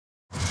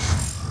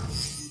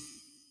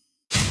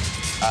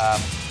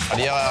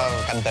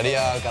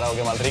Cantaria el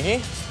karaoke amb el Riqui.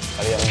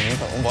 Faria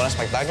un bon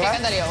espectacle. Què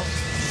cantaríeu?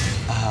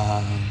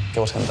 Què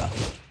vols cantar?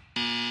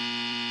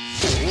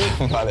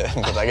 Vale,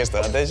 doncs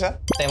aquesta mateixa.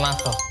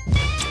 Temazo.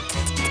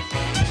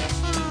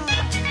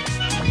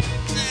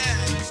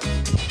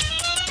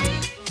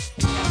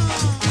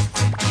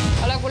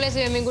 Hola, culers,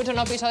 i benvinguts a un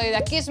nou episodi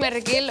de Kiss Me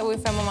Riqui. Avui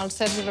fem amb el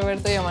Sergi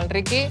Roberto i amb el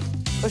Riqui.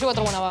 Heu jugat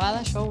alguna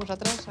vegada, això,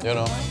 vosaltres? Jo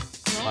no.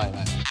 Mai.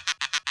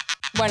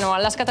 Bueno,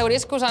 les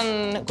categories que us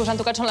han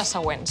tocat són les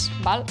següents.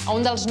 A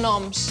un dels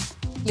noms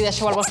li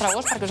deixeu el vostre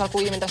gos perquè us el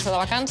cuidi mentre esteu de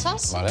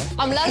vacances.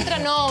 Amb l'altre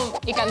nom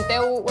hi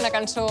canteu una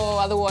cançó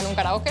a duo en un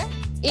karaoke.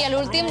 I a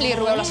l'últim li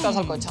robeu les claus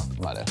del cotxe.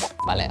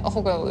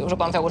 Ojo que us ho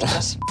poden fer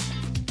vosaltres.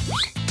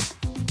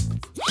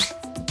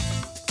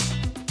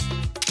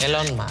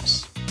 Elon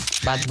Musk,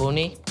 Bad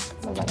Bunny,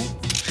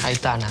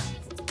 Aitana.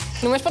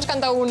 Només pots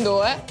cantar un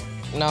duo, eh?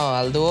 No,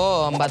 el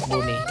duo amb Bad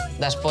Bunny.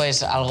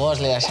 Després el gos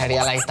li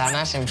deixaria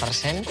l'Aitana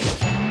 100%.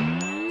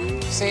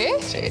 Sí?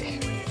 Sí.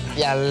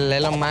 I a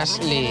l'Elon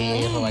Musk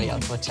li robaria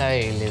el cotxe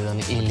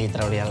i li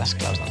trauria les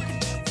claus del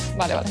cotxe.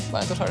 Vale,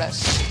 tu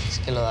sabràs. És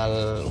que lo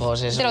del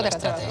gos és una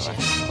estratègia.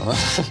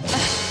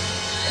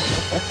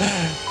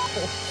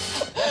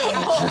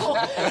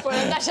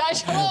 Podem deixar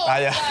això?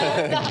 Calla.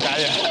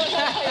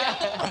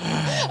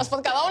 Es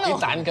pot quedar o no? I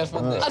tant que es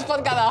pot deixar. Es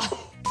pot quedar.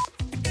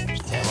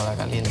 Hòstia, bola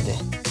caliente.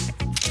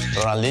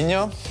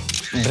 Ronaldinho,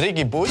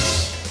 Riqui Puig.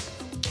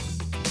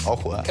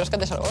 Ojo, Creus que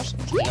et deixa el gos?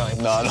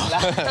 No.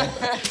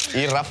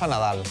 I Rafa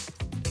Nadal.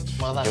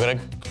 Jo crec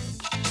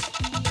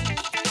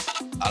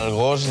el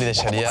gos li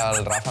deixaria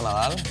al Rafa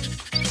Nadal,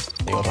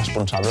 digo,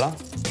 responsable.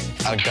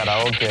 El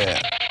karaoke...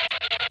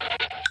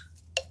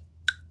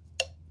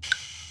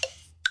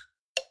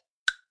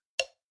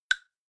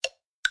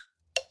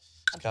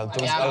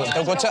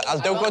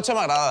 El teu cotxe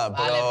m'agrada,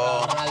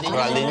 però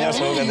Ronaldinho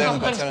segur que té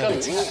un cotxe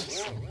més...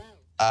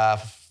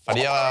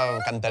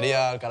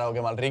 Cantaria el karaoke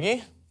amb el Riqui.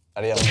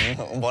 Faria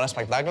un bon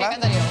espectacle.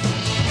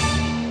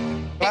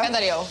 Què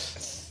cantaríeu?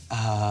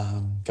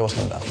 Què vols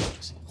cantar?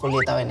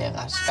 Julieta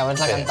Venegas, que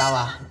abans la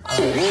cantava.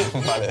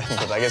 Vale,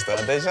 doncs aquesta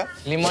mateixa.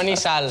 Limón y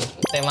sal,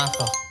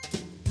 temazo.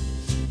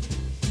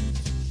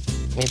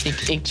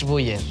 Mític X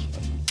Buller,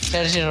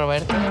 Sergi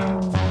Roberto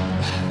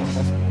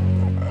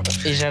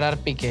i Gerard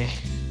Piqué.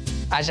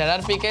 A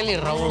Gerard Piqué li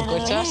robo el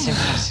cotxe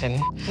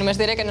 100%. Només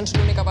diré que no ets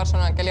l'única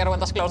persona que li ha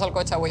robat les claus del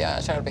cotxe avui a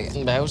Gerard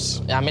Piqué.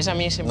 Veus? A més, a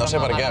mi sempre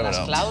m'amaga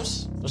les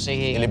claus.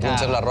 I li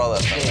punxes les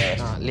rodes, també.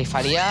 No, li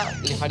faria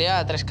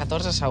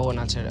 3.14 segon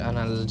en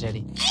el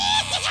Geri.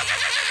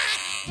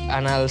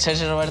 En el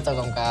Sergi Roberto,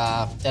 com que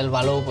té el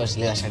baló,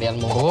 li deixaria el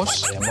meu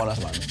gos. Amb bones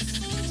mans.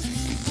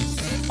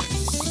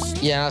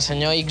 I en el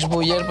senyor X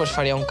Buller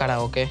faria un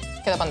karaoke.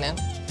 Queda pendent.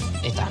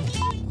 I tant.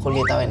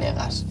 Julieta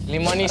Venegas.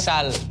 Limón y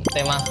sal,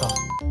 temazo.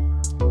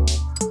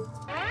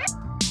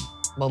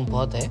 Bon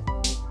pot, eh?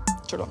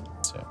 Xulo.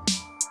 Sí.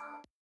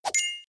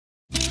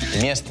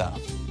 Iniesta,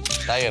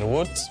 Tiger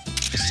Woods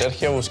i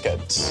Sergio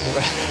Busquets.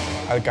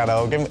 El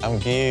karaoke, amb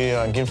qui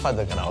el fa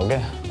el karaoke?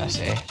 No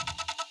sé.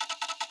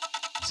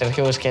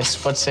 Sergio Busquets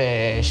pot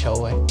ser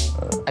show, eh?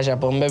 A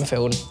Japó en vam fer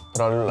un.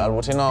 Però el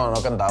Bussi no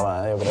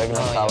cantava, eh? Jo crec que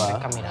no estava. Jo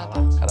crec que mirava.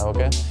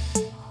 Karaoke...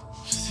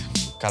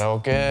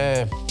 Karaoke...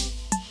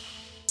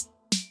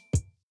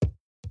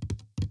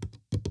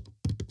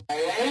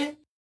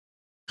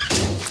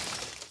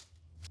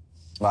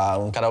 Va,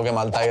 un karaoke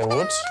amb el Tiger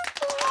Woods.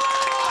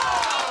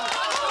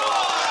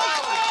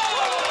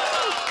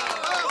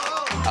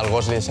 El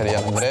gos li deixaria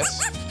l'Andrés,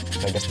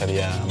 crec que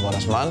estaria en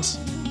bones mans,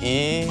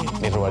 i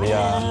li robaria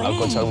el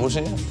cotxe al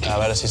Bussi, a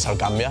veure si se'l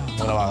canvia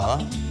una vegada.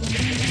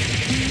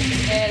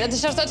 Doncs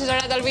això és tot. Si us ha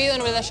agradat el vídeo,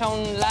 no oblideu deixar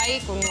un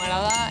like, un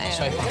m'agrada,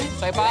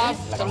 swipe up,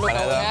 tot el que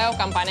vulgueu,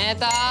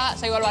 campaneta,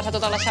 seguiu el Barça a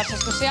totes les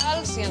xarxes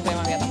socials i ens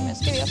veiem aviat amb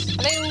més vídeos.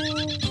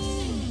 Adéu!